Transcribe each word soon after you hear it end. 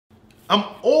I'm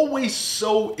always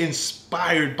so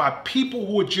inspired by people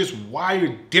who are just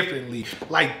wired differently.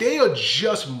 Like they are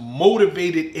just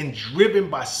motivated and driven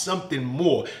by something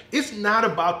more. It's not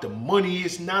about the money.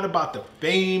 It's not about the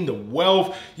fame, the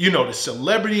wealth, the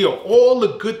celebrity, or all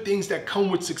the good things that come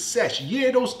with success.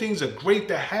 Yeah, those things are great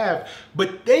to have,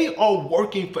 but they are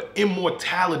working for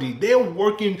immortality. They're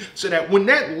working so that when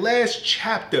that last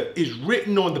chapter is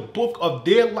written on the book of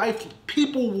their life,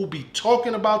 people will be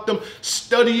talking about them,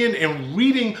 studying and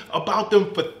reading about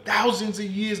them for thousands of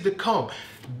years to come.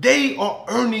 They are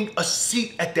earning a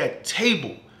seat at that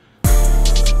table.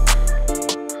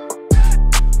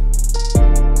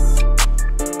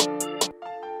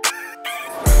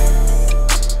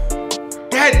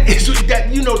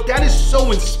 That is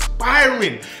so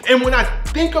inspiring. And when I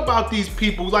think about these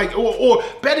people, like, or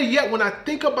better yet, when I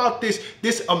think about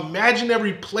this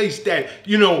imaginary place that,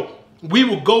 we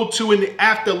will go to in the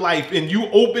afterlife, and you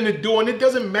open the door, and it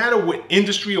doesn't matter what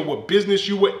industry or what business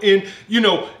you were in.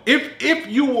 If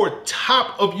you were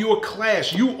top of your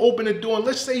class, you open the door, and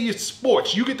let's say it's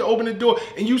sports, you get to open the door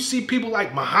and you see people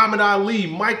like Muhammad Ali,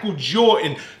 Michael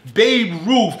Jordan, Babe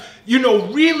Ruth,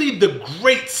 really the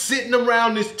greats sitting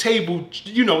around this table,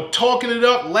 talking it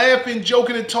up, laughing,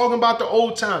 joking, and talking about the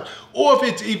old times. Or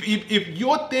if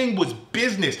your thing was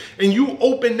business and you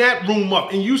open that room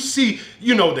up and you see,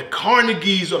 the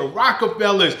Carnegies or the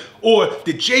Rockefellers or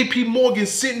the JP Morgan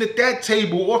sitting at that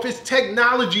table, or if it's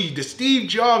technology, the Steve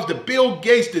Jobs, the Bill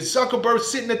Gates, the Zuckerberg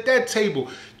sitting at that table.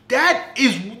 That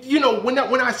is, when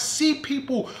I see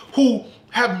people who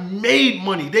have made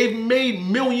money, they've made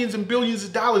millions and billions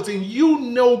of dollars, and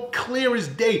clear as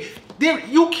day,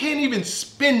 you can't even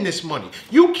spend this money.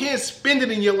 You can't spend it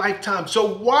in your lifetime.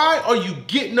 So why are you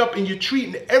getting up and you're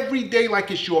treating every day like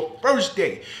it's your first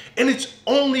day? And it's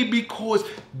only because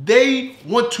they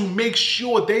want to make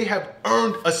sure they have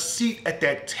earned a seat at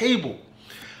that table.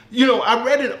 I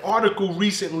read an article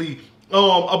recently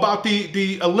about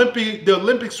the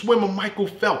Olympic swimmer Michael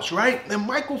Phelps, right? And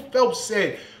Michael Phelps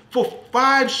said for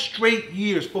 5 straight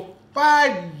years,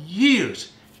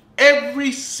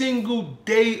 every single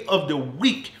day of the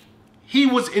week, he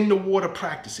was in the water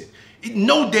practicing.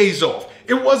 No days off.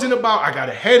 It wasn't about, I got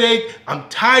a headache, I'm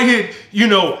tired,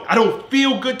 I don't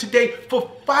feel good today.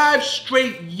 For 5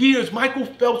 straight years, Michael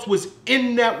Phelps was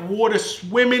in that water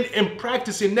swimming and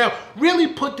practicing. Now, really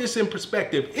put this in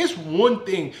perspective. It's one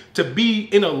thing to be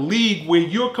in a league where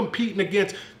you're competing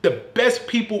against the best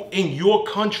people in your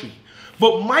country.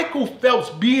 But Michael Phelps,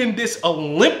 being this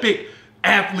Olympic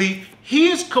athlete, he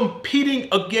is competing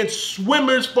against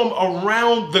swimmers from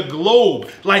around the globe.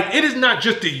 Like, it is not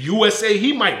just the USA.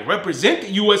 He might represent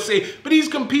the USA, but he's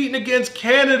competing against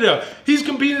Canada. He's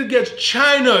competing against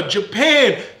China,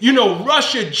 Japan,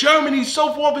 Russia, Germany,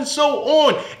 so forth and so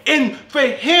on. And for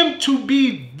him to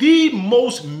be the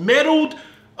most medaled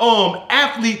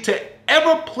athlete to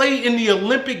ever play in the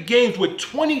Olympic Games with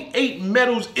 28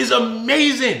 medals is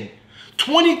amazing.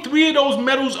 23 of those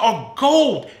medals are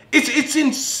gold. It's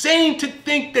insane to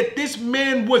think that this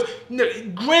man was,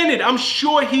 granted, I'm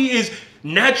sure he is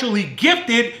naturally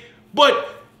gifted,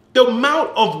 but the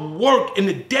amount of work and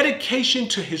the dedication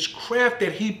to his craft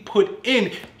that he put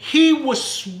in, he was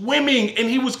swimming and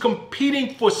he was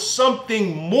competing for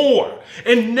something more.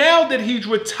 And now that he's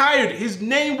retired, his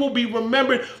name will be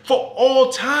remembered for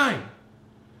all time.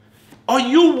 Are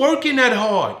you working that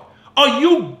hard? Are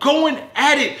you going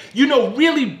at it,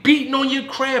 really beating on your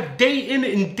craft day in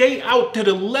and day out to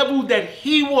the level that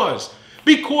he was?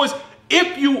 Because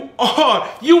if you are,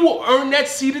 you will earn that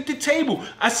seat at the table.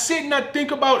 I sit and I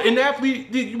think about an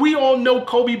athlete. We all know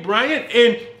Kobe Bryant,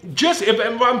 and just if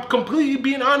I'm completely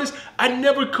being honest, I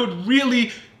never could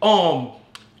really,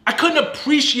 I couldn't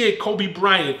appreciate Kobe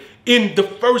Bryant in the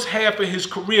first half of his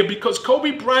career because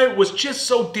Kobe Bryant was just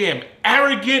so damn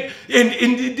arrogant, and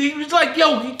he was like,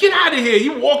 yo, get out of here. He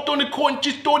walked on the court and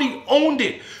just thought he owned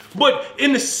it. But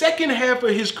in the second half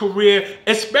of his career,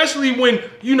 especially when,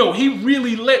 he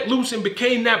really let loose and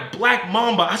became that black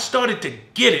mamba, I started to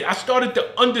get it. I started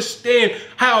to understand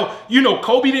how,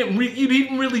 Kobe didn't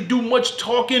really do much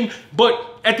talking,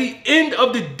 but at the end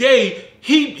of the day,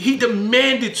 he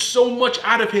demanded so much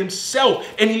out of himself,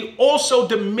 and he also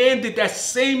demanded that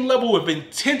same level of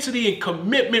intensity and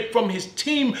commitment from his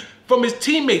team, from his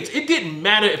teammates. It didn't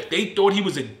matter if they thought he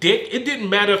was a dick. It didn't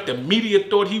matter if the media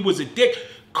thought he was a dick.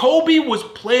 Kobe was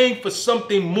playing for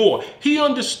something more. He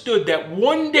understood that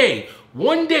one day,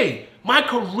 my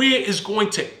career is going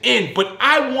to end, but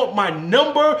I want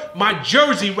my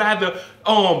jersey rather,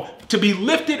 to be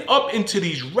lifted up into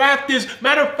these rafters.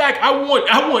 Matter of fact, I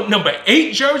want number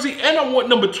 8 jersey and I want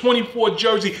number 24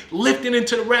 jersey lifted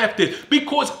into the rafters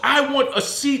because I want a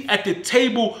seat at the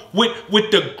table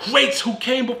with the greats who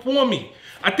came before me.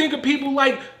 I think of people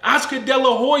like Oscar De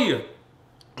La Hoya.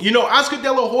 You know, Oscar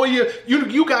De La Hoya,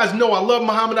 you guys know I love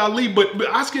Muhammad Ali, but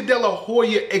Oscar De La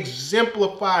Hoya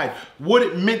exemplified what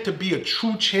it meant to be a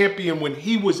true champion when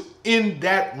he was in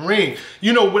that ring.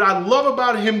 You know, what I love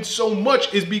about him so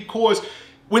much is because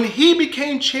when he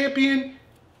became champion,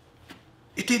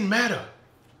 it didn't matter.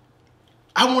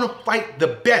 I want to fight the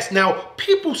best. Now,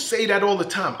 people say that all the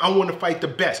time. I want to fight the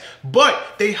best. But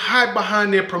they hide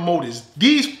behind their promoters.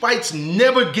 These fights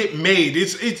never get made.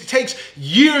 It takes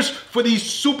years for these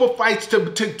super fights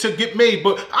to get made.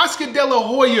 But Oscar De La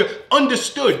Hoya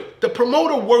understood. The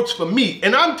promoter works for me.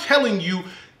 And I'm telling you,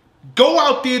 go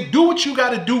out there, do what you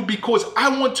got to do because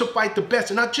I want to fight the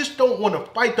best. And I just don't want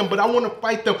to fight them, but I want to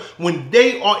fight them when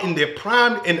they are in their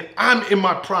prime and I'm in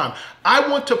my prime. I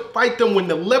want to fight them when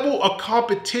the level of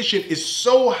competition is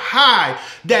so high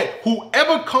that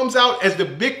whoever comes out as the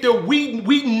victor, we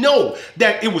know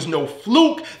that it was no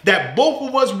fluke, that both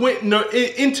of us went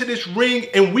into this ring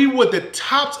and we were the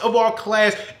tops of our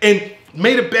class and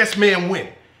made the best man win.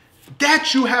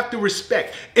 That you have to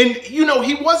respect. And, you know,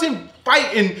 he wasn't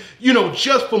fighting, you know,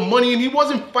 just for money, and he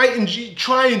wasn't fighting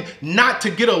trying not to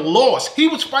get a loss. He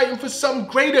was fighting for something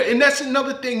greater. And that's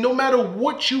another thing. No matter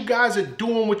what you guys are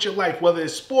doing with your life, whether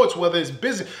it's sports, whether it's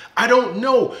business, I don't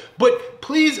know. But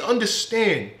please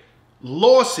understand,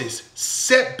 losses,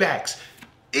 setbacks,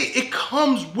 it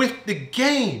comes with the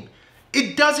game.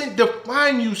 It doesn't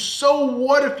define you. So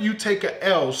what if you take an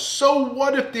L? So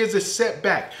what if there's a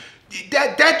setback?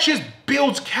 That just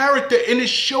builds character and it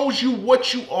shows you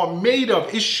what you are made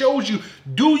of. It shows you,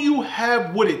 do you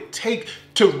have what it takes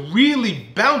to really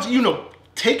bounce, you know,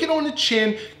 take it on the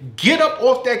chin, get up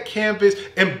off that canvas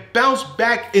and bounce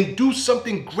back and do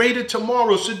something greater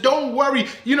tomorrow. So don't worry,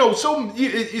 you know,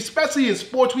 especially in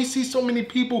sports, we see so many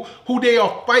people who they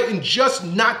are fighting just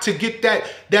not to get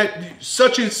that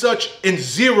such and such and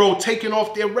 0 taken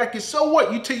off their record. So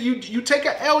what? You take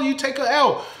an L, you take an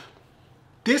L.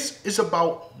 This is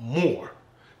about more.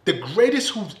 The greatest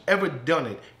who's ever done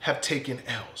it have taken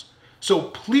L's. So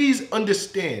please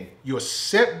understand your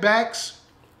setbacks,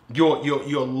 your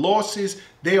losses,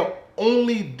 they are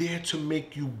only there to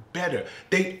make you better.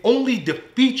 They only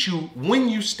defeat you when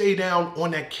you stay down on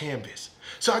that canvas.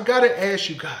 So I gotta ask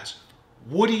you guys,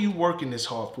 what are you working this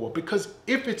hard for? Because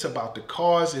if it's about the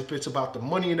cars, if it's about the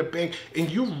money in the bank, and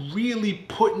you're really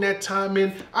putting that time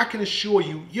in, I can assure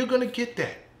you, you're gonna get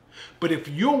that. But if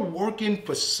you're working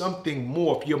for something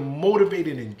more, if you're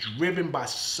motivated and driven by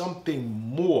something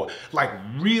more, like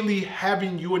really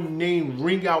having your name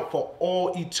ring out for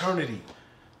all eternity,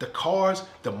 the cars,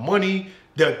 the money,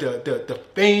 the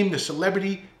fame, the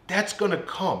celebrity, that's gonna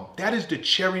come. That is the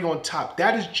cherry on top.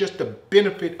 That is just the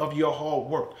benefit of your hard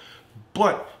work.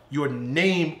 But your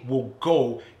name will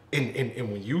go. And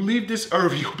when you leave this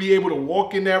earth, you'll be able to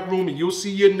walk in that room and you'll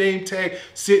see your name tag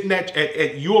sitting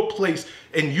at your place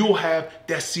and you'll have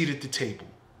that seat at the table.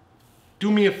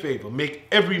 Do me a favor, make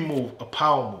every move a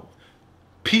power move.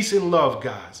 Peace and love,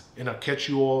 guys, and I'll catch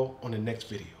you all on the next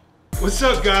video. What's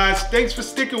up, guys? Thanks for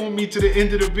sticking with me to the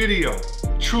end of the video.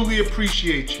 Truly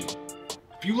appreciate you.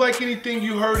 If you like anything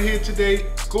you heard here today,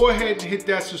 go ahead and hit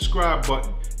that subscribe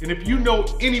button. And if you know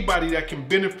anybody that can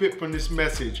benefit from this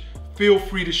message, feel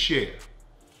free to share.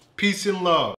 Peace and love.